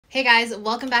Hey guys,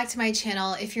 welcome back to my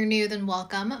channel. If you're new, then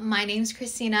welcome. My name's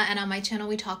Christina, and on my channel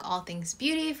we talk all things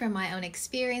beauty from my own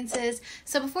experiences.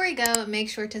 So before you go, make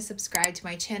sure to subscribe to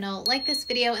my channel, like this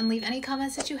video, and leave any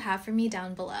comments that you have for me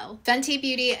down below. Fenty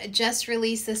Beauty just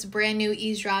released this brand new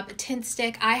Eaze Drop tint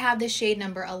stick. I have the shade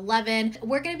number 11.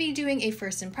 We're going to be doing a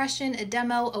first impression, a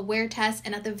demo, a wear test,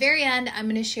 and at the very end, I'm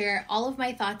going to share all of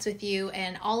my thoughts with you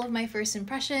and all of my first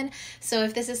impression. So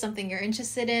if this is something you're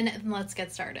interested in, then let's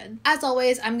get started. As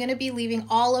always, I'm going to be leaving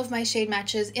all of my shade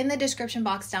matches in the description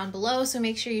box down below, so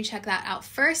make sure you check that out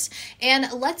first.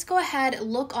 And let's go ahead,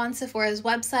 look on Sephora's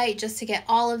website just to get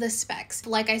all of the specs.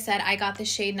 Like I said, I got the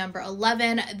shade number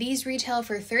 11. These retail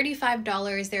for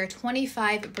 $35. There are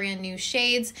 25 brand new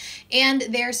shades, and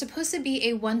they're supposed to be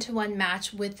a one-to-one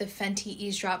match with the Fenty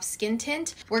Eaze Drop Skin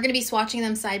Tint. We're going to be swatching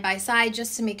them side by side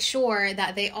just to make sure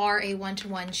that they are a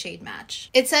one-to-one shade match.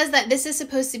 It says that this is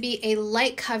supposed to be a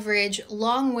light coverage,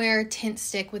 long wear tint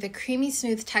stick with a creamy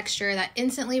smooth texture that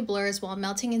instantly blurs while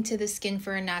melting into the skin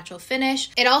for a natural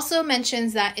finish. It also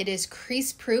mentions that it is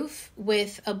crease proof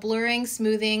with a blurring,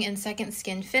 smoothing, and second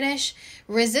skin finish,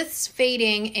 resists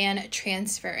fading and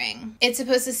transferring. It's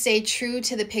supposed to stay true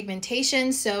to the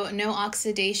pigmentation, so no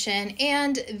oxidation,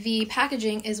 and the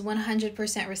packaging is 100%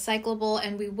 recyclable,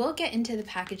 and we will get into the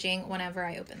packaging whenever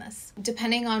I open this.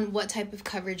 Depending on what type of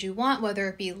coverage you want, whether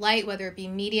it be light, whether it be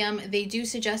medium, they do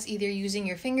suggest either using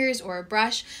your fingers or a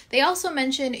brush. They also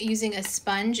mention using a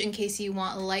sponge in case you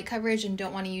want light coverage and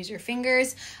don't want to use your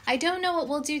fingers. I don't know what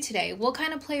we'll do today. We'll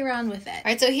kind of play around with it. All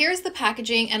right, so here's the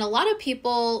packaging, and a lot of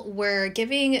people were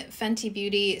giving Fenty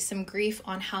Beauty some grief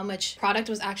on how much product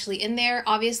was actually in there.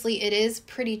 Obviously, it is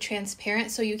pretty transparent,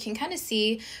 so you can kind of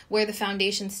see where the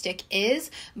foundation stick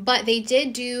is, but they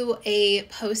did do a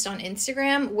post on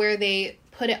Instagram where they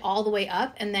put it all the way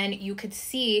up, and then you could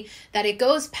see that it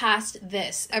goes past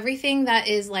this. Everything that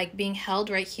is like being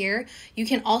held right here, you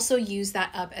can also use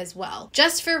that up as well.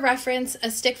 Just for reference,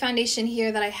 a stick foundation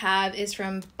here that I have is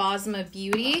from Fenty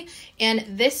Beauty, and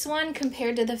this one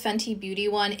compared to the Fenty Beauty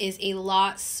one is a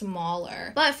lot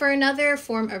smaller. But for another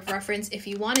form of reference, if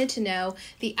you wanted to know,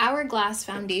 the Hourglass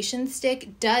foundation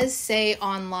stick does say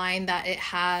online that it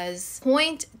has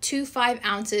 0.25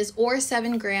 ounces or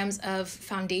 7 grams of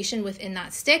foundation within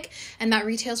that stick, and that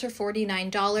retails for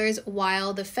 $49,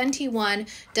 while the Fenty one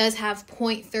does have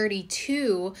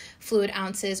 0.32 fluid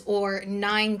ounces or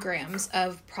 9 grams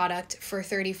of product for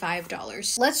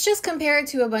 $35. Let's just compare it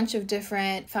to a bunch of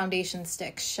different foundation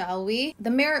sticks, shall we? The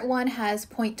Merit one has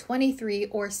 0.23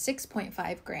 or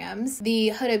 6.5 grams.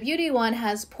 The Huda Beauty one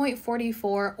has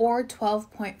 0.44 or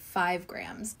 12.5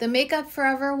 grams. The Makeup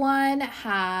Forever one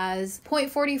has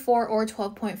 0.44 or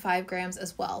 12.5 grams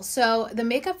as well. So the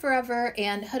Makeup Forever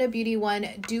and Huda Beauty one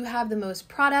do have the most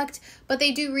product, but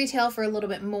they do retail for a little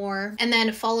bit more, and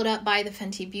then followed up by the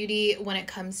Fenty Beauty when it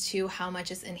comes to how much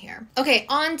is in here. Okay,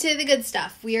 on to the good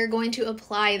stuff. We are going to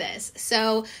apply this.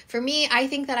 So for me, I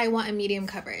think that I want a medium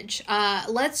coverage.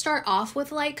 Let's start off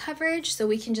with light coverage so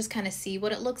we can just kind of see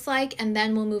what it looks like, and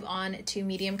then we'll move on to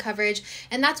medium coverage,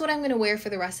 and that's what I'm going to wear for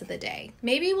the rest of the day.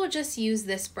 Maybe we'll just use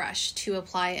this brush to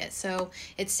apply it so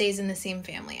it stays in the same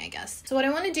family, I guess. So what I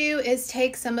want to do is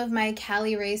take some of my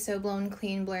Cali Ray So Blown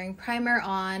Clean Blurring Primer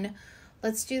on.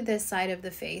 Let's do this side of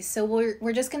the face. So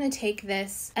we're just going to take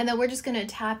this, and then we're just going to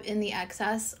tap in the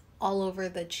excess all over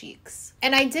the cheeks.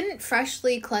 And I didn't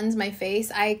freshly cleanse my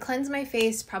face. I cleansed my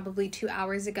face probably 2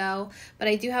 hours ago, but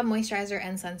I do have moisturizer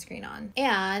and sunscreen on.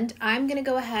 And I'm gonna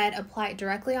go ahead, apply it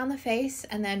directly on the face,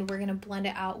 and then we're gonna blend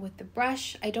it out with the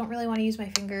brush. I don't really wanna use my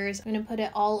fingers. I'm gonna put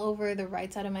it all over the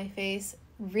right side of my face.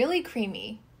 Really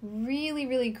creamy.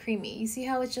 Really creamy. You see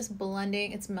how it's just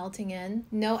blending, it's melting in.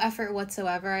 No effort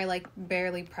whatsoever. I like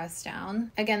barely press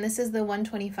down. Again, this is the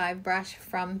 125 brush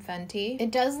from Fenty. It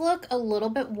does look a little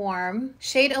bit warm.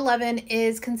 Shade 11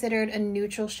 is considered a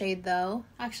neutral shade though.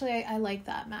 Actually, I like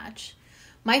that match.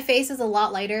 My face is a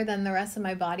lot lighter than the rest of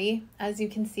my body, as you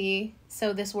can see,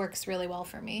 so this works really well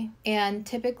for me. And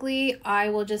typically, I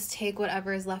will just take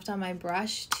whatever is left on my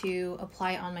brush to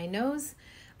apply on my nose.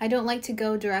 I don't like to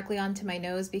go directly onto my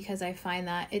nose because I find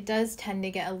that it does tend to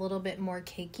get a little bit more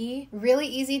cakey. Really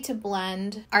easy to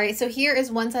blend. All right, so here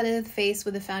is one side of the face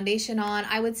with the foundation on.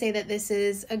 I would say that this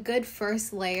is a good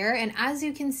first layer, and as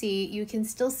you can see, you can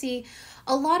still see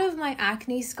a lot of my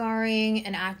acne scarring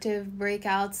and active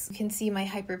breakouts. You can see my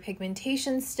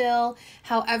hyperpigmentation still.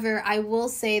 However, I will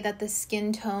say that the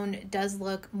skin tone does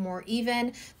look more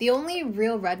even. The only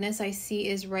real redness I see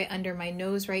is right under my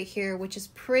nose right here, which is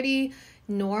pretty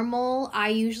normal. I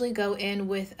usually go in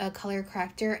with a color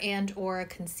corrector and or a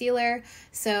concealer,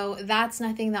 so that's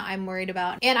nothing that I'm worried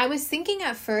about. And I was thinking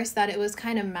at first that it was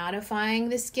kind of mattifying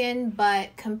the skin,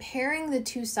 but comparing the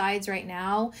two sides right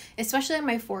now, especially on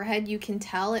my forehead, you can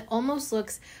tell it almost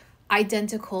looks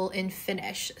identical in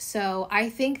finish. So I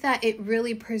think that it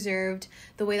really preserved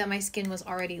the way that my skin was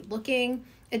already looking.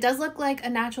 It does look like a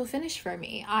natural finish for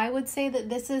me. I would say that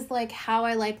this is like how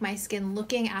I like my skin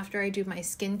looking after I do my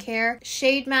skincare.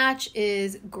 Shade match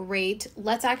is great.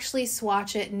 Let's actually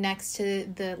swatch it next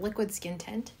to the liquid skin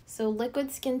tint. So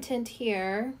liquid skin tint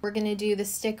here, we're gonna do the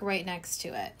stick right next to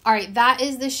it. All right, that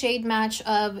is the shade match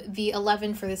of the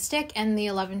 11 for the stick and the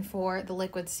 11 for the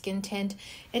liquid skin tint.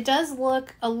 It does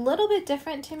look a little bit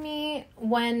different to me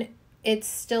when it's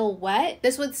still wet.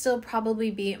 This would still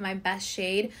probably be my best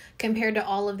shade compared to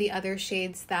all of the other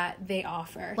shades that they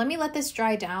offer. Let me let this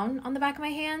dry down on the back of my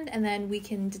hand and then we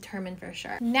can determine for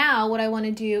sure. Now what I want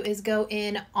to do is go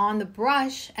in on the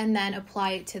brush and then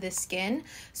apply it to the skin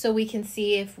so we can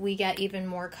see if we get even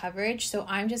more coverage. So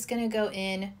I'm just going to go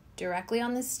in directly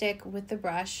on the stick with the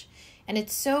brush. And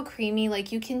it's so creamy,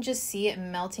 like you can just see it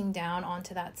melting down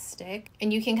onto that stick.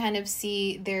 And you can kind of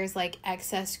see there's like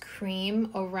excess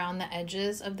cream around the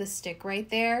edges of the stick right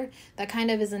there. That kind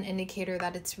of is an indicator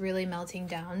that it's really melting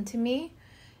down to me.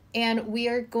 And we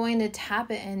are going to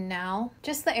tap it in now,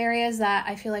 just the areas that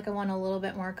I feel like I want a little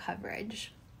bit more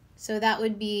coverage. So that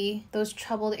would be those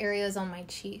troubled areas on my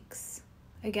cheeks.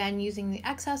 Again, using the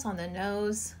excess on the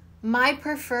nose. My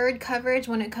preferred coverage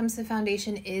when it comes to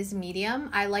foundation is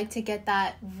medium. I like to get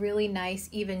that really nice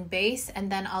even base,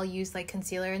 and then I'll use like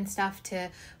concealer and stuff to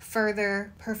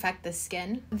further perfect the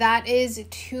skin. That is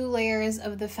 2 layers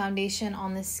of the foundation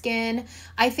on the skin.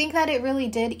 I think that it really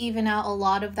did even out a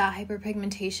lot of that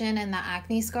hyperpigmentation and that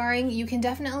acne scarring. You can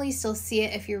definitely still see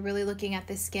it if you're really looking at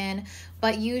the skin,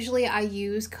 but usually I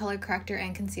use color corrector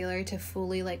and concealer to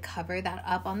fully like cover that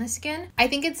up on the skin. I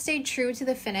think it stayed true to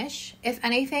the finish. If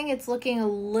anything, it's looking a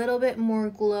little bit more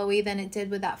glowy than it did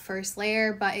with that first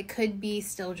layer, but it could be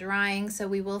still drying, so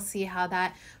we will see how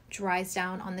that dries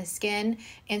down on the skin.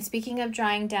 And speaking of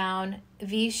drying down,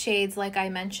 these shades, like I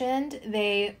mentioned,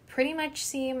 they pretty much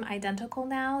seem identical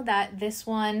now that this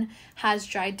one has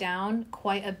dried down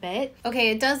quite a bit. Okay,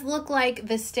 it does look like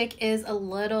the stick is a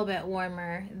little bit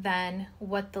warmer than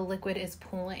what the liquid is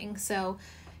pulling, so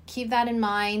keep that in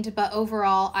mind, but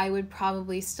overall I would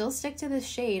probably still stick to this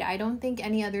shade. I don't think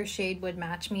any other shade would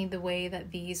match me the way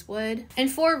that these would.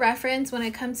 And for reference, when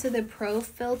it comes to the Pro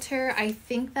filter, I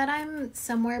think that I'm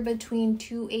somewhere between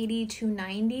 280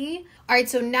 290. All right,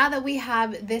 so now that we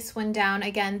have this one down,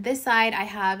 again, this side I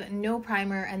have no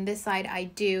primer and this side I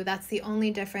do. That's the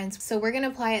only difference. So we're going to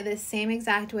apply it the same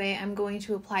exact way. I'm going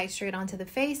to apply it straight onto the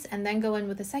face and then go in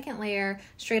with a second layer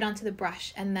straight onto the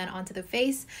brush and then onto the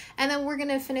face. And then we're going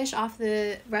to finish off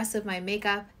the rest of my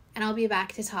makeup, and I'll be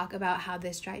back to talk about how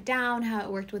this dried down, how it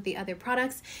worked with the other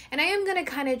products. And I am going to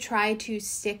kind of try to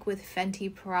stick with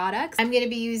Fenty products. I'm going to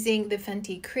be using the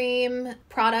Fenty cream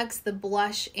products, the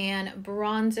blush and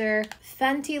bronzer,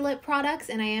 Fenty lip products,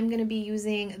 and I am going to be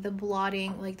using the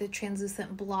blotting, like the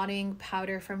translucent blotting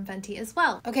powder from Fenty as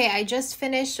well. Okay, I just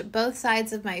finished both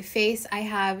sides of my face. I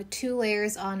have 2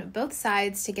 layers on both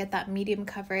sides to get that medium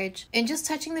coverage. And just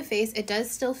touching the face, it does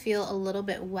still feel a little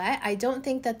bit wet. I don't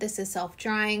think that this is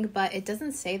self-drying, but it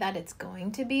doesn't say that it's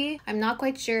going to be. I'm not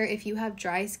quite sure if you have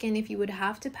dry skin, if you would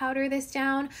have to powder this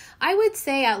down. I would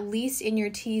say at least in your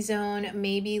T-zone,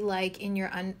 maybe like in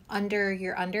your under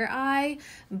your under eye.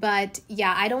 But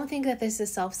yeah, I don't think that this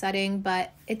is self-setting,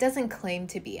 but it doesn't claim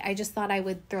to be. I just thought I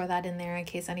would throw that in there in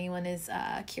case anyone is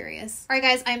curious. All right,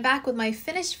 guys, I'm back with my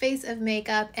finished face of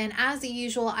makeup, and as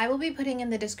usual, I will be putting in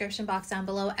the description box down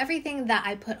below everything that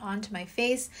I put onto my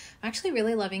face. I'm actually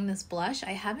really loving this blush.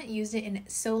 I haven't used it in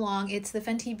so long. It's the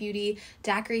Fenty Beauty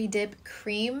Daiquiri Dip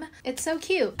Cream. It's so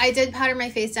cute. I did powder my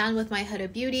face down with my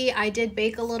Huda Beauty. I did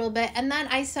bake a little bit, and then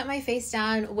I set my face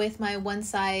down with my One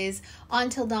Size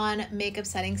Until Dawn makeup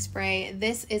setting spray.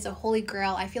 This is a holy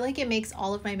grail. I feel like it makes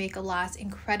all of of my makeup lasts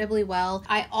incredibly well.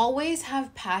 I always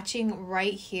have patching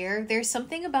right here. There's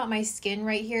something about my skin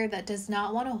right here that does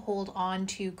not want to hold on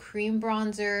to cream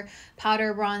bronzer,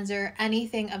 powder bronzer,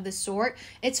 anything of the sort.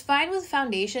 It's fine with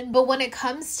foundation, but when it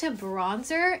comes to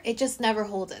bronzer, it just never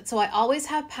holds it. So I always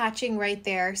have patching right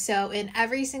there. So in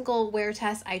every single wear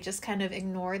test, I just kind of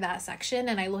ignore that section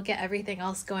and I look at everything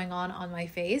else going on my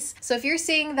face. So if you're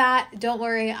seeing that, don't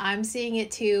worry, I'm seeing it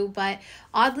too, but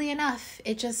oddly enough,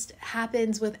 it just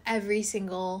happens with every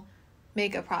single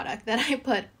makeup product that I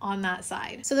put on that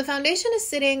side. So the foundation is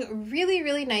sitting really,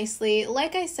 really nicely.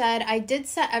 Like I said, I did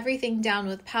set everything down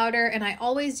with powder, and I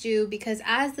always do because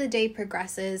as the day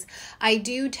progresses, I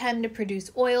do tend to produce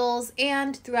oils,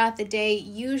 and throughout the day,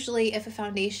 usually if a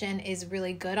foundation is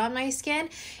really good on my skin,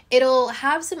 it'll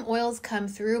have some oils come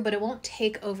through, but it won't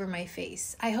take over my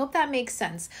face. I hope that makes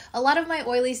sense. A lot of my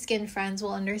oily skin friends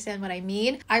will understand what I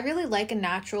mean. I really like a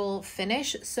natural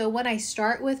finish, so when I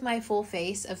start with my full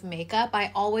face of makeup,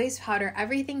 I always powder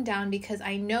everything down because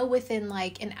I know within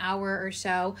like an hour or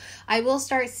so, I will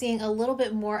start seeing a little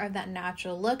bit more of that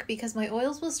natural look because my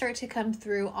oils will start to come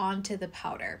through onto the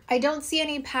powder. I don't see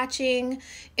any patching.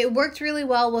 It worked really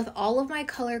well with all of my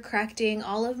color correcting,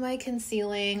 all of my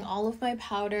concealing, all of my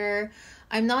powder.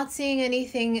 I'm not seeing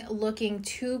anything looking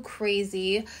too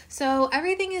crazy, so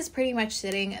everything is pretty much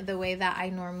sitting the way that I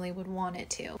normally would want it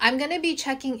to. I'm going to be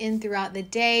checking in throughout the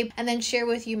day and then share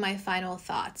with you my final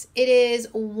thoughts. It is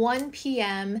 1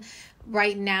 p.m.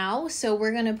 right now, so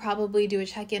we're going to probably do a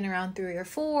check-in around 3 or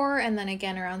 4 and then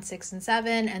again around 6 and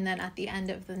 7 and then at the end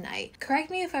of the night. Correct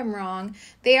me if I'm wrong,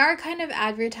 they are kind of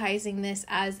advertising this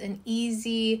as an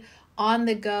easy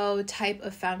on-the-go type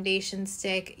of foundation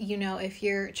stick. You know, if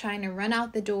you're trying to run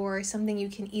out the door, something you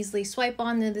can easily swipe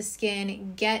onto the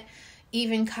skin, get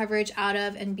even coverage out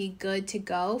of, and be good to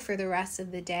go for the rest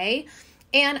of the day.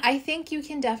 And I think you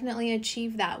can definitely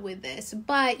achieve that with this,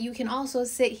 but you can also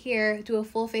sit here, do a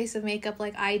full face of makeup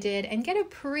like I did, and get a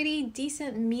pretty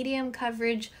decent medium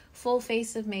coverage full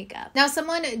face of makeup. Now,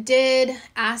 someone did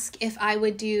ask if I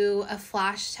would do a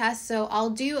flash test, so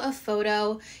I'll do a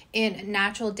photo in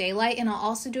natural daylight and I'll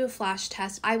also do a flash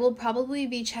test. I will probably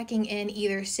be checking in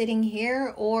either sitting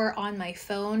here or on my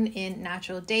phone in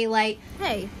natural daylight.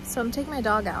 Hey, so I'm taking my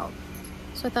dog out,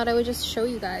 so I thought I would just show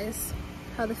you guys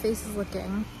how the face is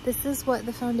looking. This is what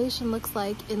the foundation looks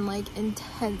like in like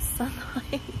intense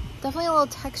sunlight. Definitely a little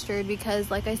textured because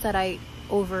like I said, I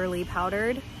overly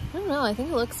powdered. I don't know, I think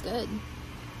it looks good.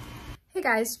 Hey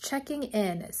guys, checking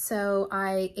in. So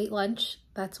I ate lunch.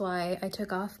 That's why I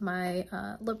took off my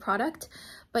lip product.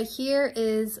 But here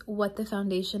is what the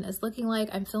foundation is looking like.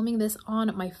 I'm filming this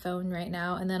on my phone right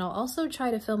now, and then I'll also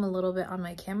try to film a little bit on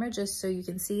my camera just so you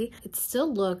can see. It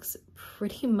still looks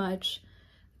pretty much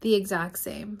the exact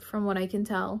same from what I can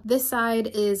tell. This side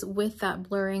is with that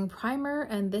blurring primer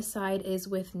and this side is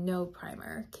with no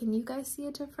primer. Can you guys see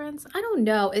a difference? I don't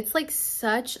know. It's like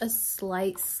such a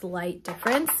slight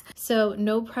difference. So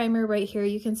no primer right here.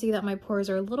 You can see that my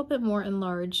pores are a little bit more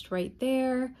enlarged right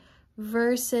there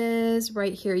versus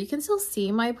right here. You can still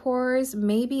see my pores.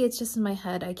 Maybe it's just in my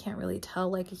head. I can't really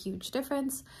tell like a huge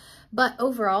difference. But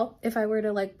overall, if I were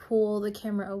to like pull the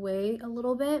camera away a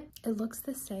little bit, it looks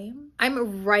the same.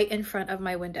 I'm right in front of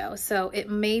my window, so it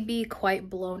may be quite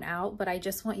blown out, but I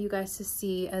just want you guys to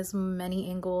see as many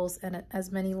angles and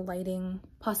as many lighting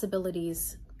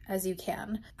possibilities as you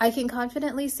can. I can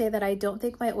confidently say that I don't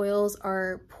think my oils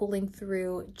are pulling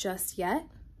through just yet.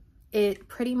 It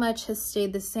pretty much has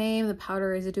stayed the same. The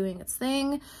powder is doing its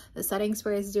thing. The setting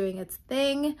spray is doing its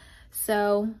thing.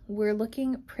 So we're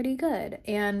looking pretty good.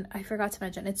 And I forgot to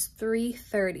mention, it's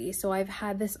 3:30. So I've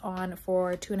had this on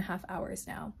for 2.5 hours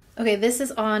now. Okay, this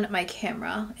is on my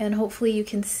camera and hopefully you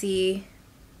can see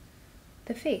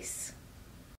the face.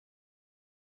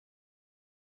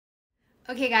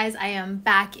 Okay guys, I am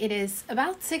back. It is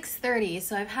about 6:30,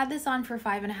 so I've had this on for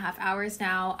 5.5 hours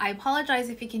now. I apologize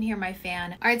if you can hear my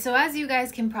fan. All right, so as you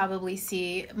guys can probably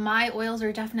see, my oils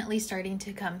are definitely starting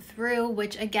to come through,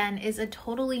 which again is a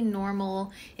totally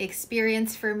normal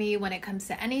experience for me when it comes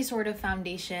to any sort of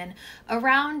foundation.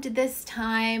 Around this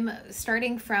time,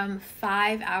 starting from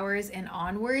 5 hours and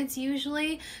onwards,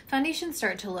 usually, foundations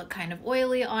start to look kind of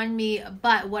oily on me,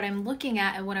 but what I'm looking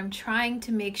at and what I'm trying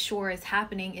to make sure is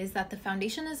happening is that the foundation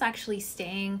is actually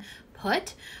staying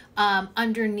put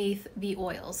underneath the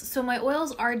oils. So my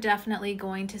oils are definitely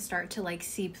going to start to like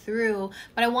seep through,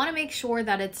 but I want to make sure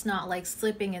that it's not like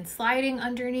slipping and sliding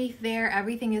underneath there.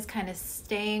 Everything is kind of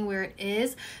staying where it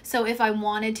is. So if I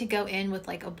wanted to go in with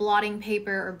like a blotting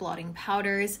paper or blotting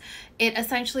powders, it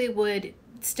essentially would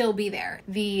still be there.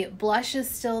 The blush is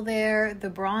still there,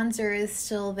 the bronzer is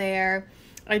still there.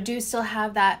 I do still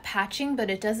have that patching, but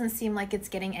it doesn't seem like it's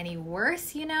getting any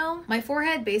worse, you know? My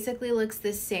forehead basically looks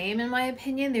the same in my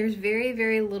opinion. There's very,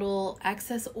 very little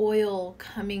excess oil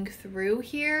coming through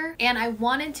here. And I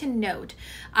wanted to note,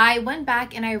 I went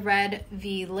back and I read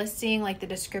the listing, like the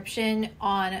description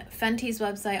on Fenty's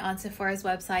website, on Sephora's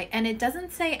website, and it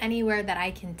doesn't say anywhere that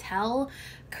I can tell,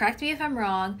 correct me if I'm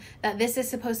wrong, that this is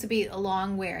supposed to be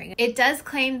long wearing. It does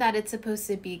claim that it's supposed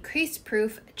to be crease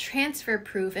proof, transfer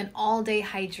proof, and all day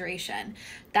hydration.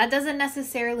 That doesn't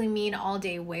necessarily mean all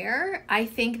day wear. I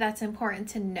think that's important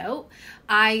to note.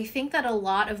 I think that a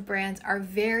lot of brands are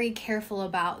very careful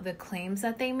about the claims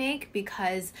that they make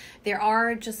because there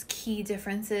are just key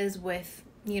differences with,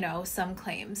 you know, some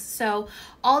claims. So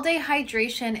all day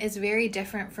hydration is very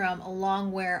different from a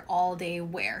long wear, all day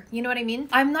wear. You know what I mean?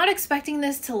 I'm not expecting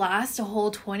this to last a whole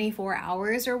 24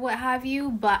 hours or what have you,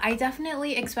 but I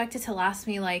definitely expect it to last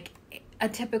me like a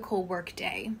typical work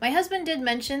day. My husband did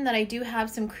mention that I do have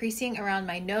some creasing around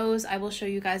my nose. I will show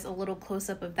you guys a little close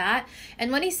up of that.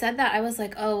 And when he said that, I was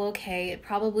like, oh, okay, it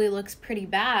probably looks pretty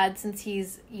bad since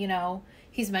he's, you know,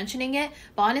 he's mentioning it.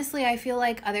 But honestly, I feel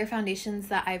like other foundations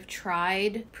that I've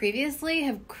tried previously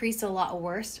have creased a lot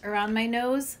worse around my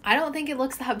nose. I don't think it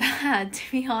looks that bad,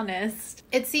 to be honest.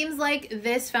 It seems like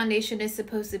this foundation is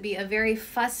supposed to be a very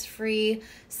fuss-free,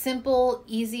 simple,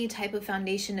 easy type of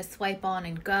foundation to swipe on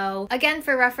and go. Again,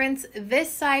 for reference, this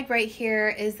side right here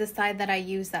is the side that I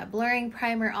use that blurring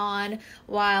primer on,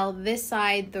 while this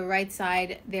side, the right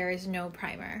side, there is no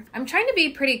primer. I'm trying to be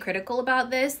pretty critical about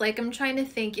this. Like, I'm trying to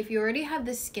think, if you already have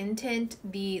the skin tint,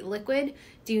 the liquid,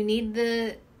 do you need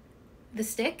the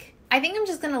stick? I think I'm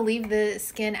just gonna leave the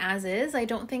skin as is. I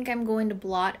don't think I'm going to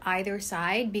blot either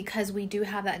side because we do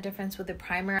have that difference with the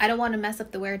primer. I don't want to mess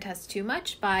up the wear test too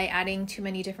much by adding too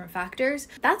many different factors.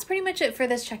 That's pretty much it for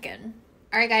this check-in.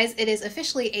 All right, guys, it is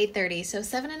officially 8:30, so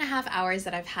 7.5 hours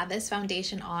that I've had this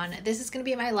foundation on. This is going to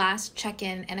be my last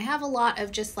check-in, and I have a lot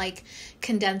of just like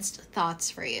condensed thoughts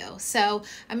for you. So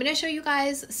I'm going to show you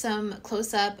guys some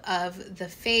close-up of the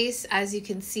face. As you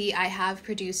can see, I have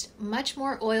produced much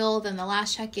more oil than the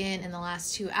last check-in in the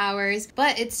last 2 hours,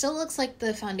 but it still looks like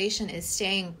the foundation is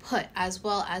staying put, as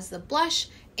well as the blush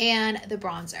and the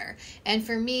bronzer. And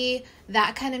for me,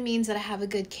 that kind of means that I have a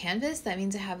good canvas. That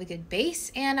means I have a good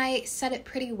base, and I set it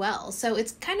pretty well. So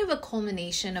it's kind of a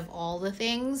culmination of all the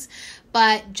things,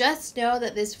 but just know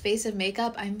that this face of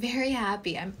makeup, I'm very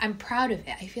happy. I'm proud of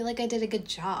it. I feel like I did a good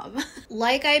job.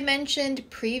 Like I mentioned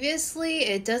previously,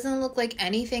 it doesn't look like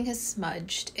anything has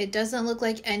smudged. It doesn't look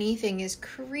like anything is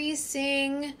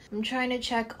creasing. I'm trying to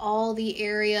check all the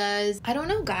areas. I don't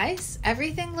know, guys.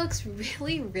 Everything looks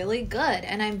really, really good,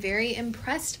 and I'm very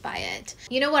impressed by it.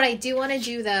 You know what I do want to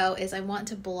do though is I want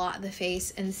to blot the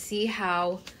face and see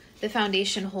how the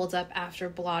foundation holds up after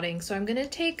blotting. So I'm going to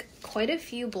take quite a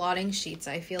few blotting sheets.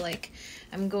 I feel like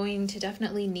I'm going to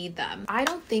definitely need them. I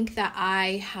don't think that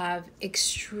I have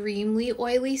extremely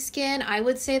oily skin. I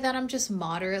would say that I'm just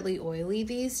moderately oily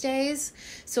these days.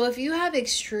 So if you have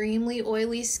extremely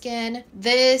oily skin,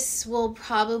 this will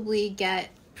probably get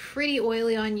pretty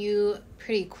oily on you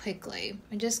pretty quickly.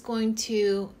 I'm just going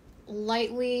to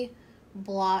lightly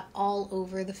blot all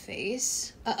over the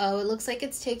face. Uh-oh, it looks like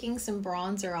it's taking some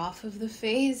bronzer off of the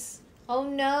face. Oh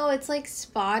no, it's like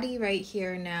spotty right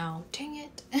here now. Dang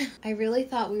it. I really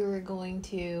thought we were going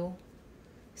to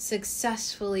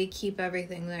successfully keep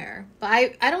everything there. But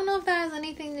I don't know if that has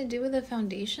anything to do with the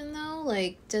foundation though.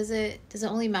 Like, does it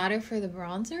only matter for the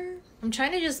bronzer? I'm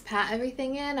trying to just pat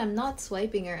everything in. I'm not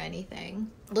swiping or anything.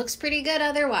 Looks pretty good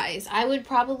otherwise. I would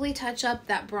probably touch up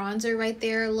that bronzer right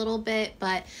there a little bit,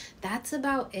 but that's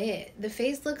about it. The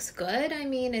face looks good. I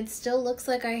mean, it still looks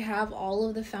like I have all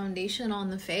of the foundation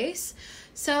on the face.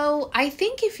 So I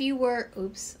think if you were,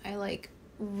 oops, I like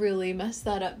really messed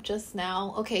that up just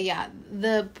now. Okay, yeah,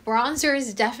 the bronzer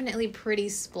is definitely pretty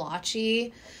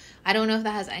splotchy. I don't know if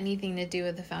that has anything to do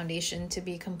with the foundation, to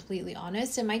be completely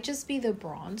honest. It might just be the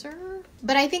bronzer.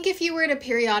 But I think if you were to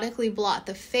periodically blot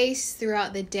the face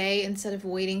throughout the day instead of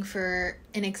waiting for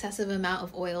an excessive amount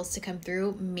of oils to come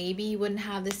through, maybe you wouldn't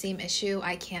have the same issue.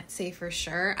 I can't say for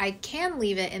sure. I can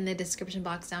leave it in the description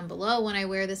box down below when I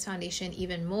wear this foundation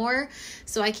even more,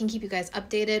 so I can keep you guys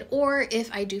updated. Or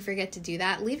if I do forget to do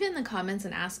that, leave it in the comments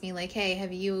and ask me like, hey,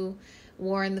 have you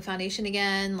worn the foundation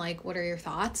again? Like, what are your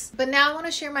thoughts? But now I want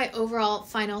to share my overall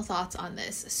final thoughts on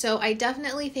this. So I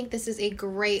definitely think this is a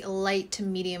great light to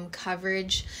medium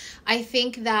coverage. I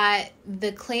think that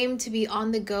the claim to be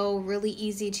on the go, really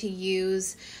easy to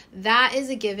use, that is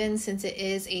a given since it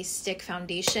is a stick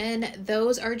foundation.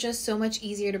 Those are just so much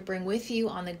easier to bring with you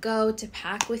on the go, to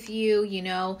pack with you, you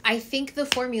know. I think the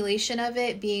formulation of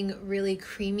it being really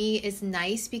creamy is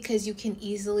nice because you can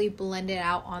easily blend it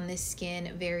out on the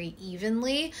skin very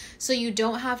evenly, so you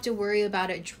don't have to worry about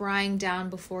it drying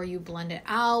down before you blend it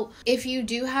out. If you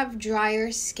do have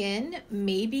drier skin,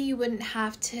 maybe you wouldn't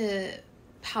have to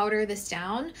powder this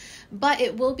down, but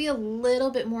it will be a little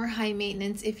bit more high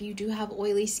maintenance if you do have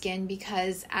oily skin,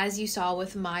 because as you saw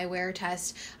with my wear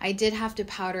test, I did have to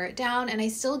powder it down and I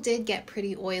still did get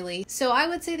pretty oily. So I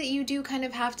would say that you do kind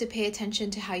of have to pay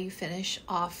attention to how you finish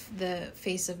off the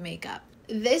face of makeup.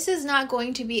 This is not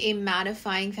going to be a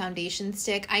mattifying foundation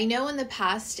stick. I know in the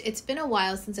past, it's been a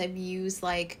while since I've used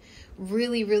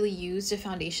really used a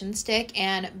foundation stick,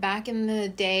 and back in the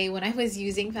day when I was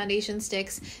using foundation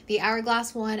sticks, the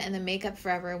Hourglass one and the Makeup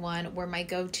Forever one were my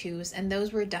go-tos, and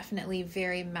those were definitely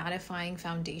very mattifying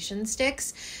foundation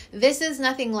sticks. This is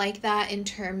nothing like that in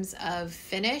terms of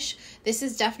finish. This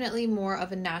is definitely more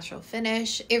of a natural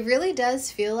finish. It really does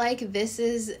feel like this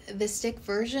is the stick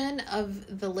version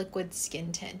of the liquid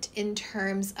skin tint in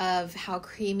terms of how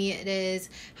creamy it is,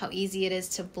 how easy it is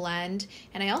to blend,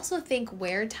 and I also think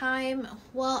wear time,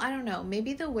 well, I don't know,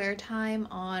 maybe the wear time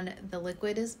on the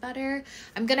liquid is better.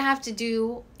 I'm gonna have to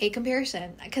do a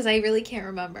comparison because I really can't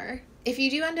remember. If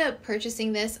you do end up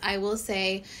purchasing this, I will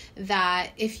say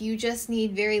that if you just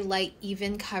need very light,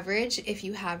 even coverage, if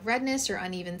you have redness or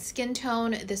uneven skin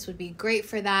tone, this would be great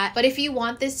for that. But if you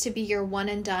want this to be your one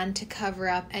and done to cover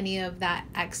up any of that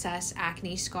excess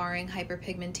acne, scarring,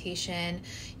 hyperpigmentation,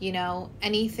 you know,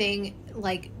 anything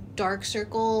like dark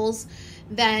circles,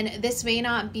 then this may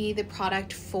not be the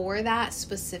product for that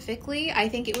specifically. I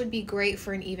think it would be great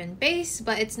for an even base,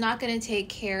 but it's not going to take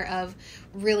care of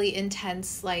really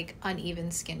intense, like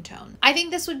uneven skin tone. I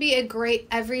think this would be a great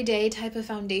everyday type of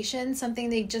foundation, something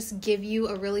they just give you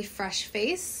a really fresh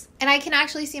face. And I can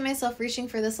actually see myself reaching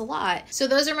for this a lot. So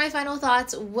those are my final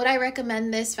thoughts. Would I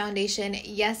recommend this foundation?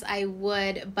 Yes, I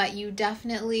would, but you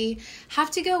definitely have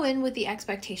to go in with the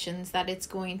expectations that it's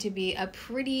going to be a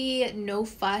pretty no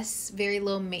fuss, very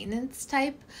low maintenance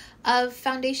type of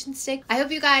foundation stick. I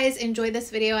hope you guys enjoyed this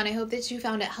video and I hope that you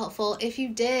found it helpful. If you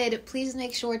did, please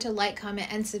make sure to like,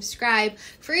 comment, and subscribe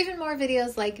for even more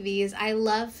videos like these. I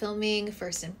love filming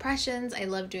first impressions. I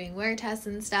love doing wear tests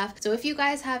and stuff. So if you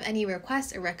guys have any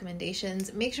requests or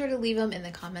recommendations, make sure to leave them in the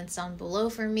comments down below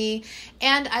for me,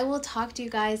 and I will talk to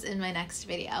you guys in my next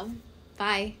video.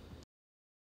 Bye.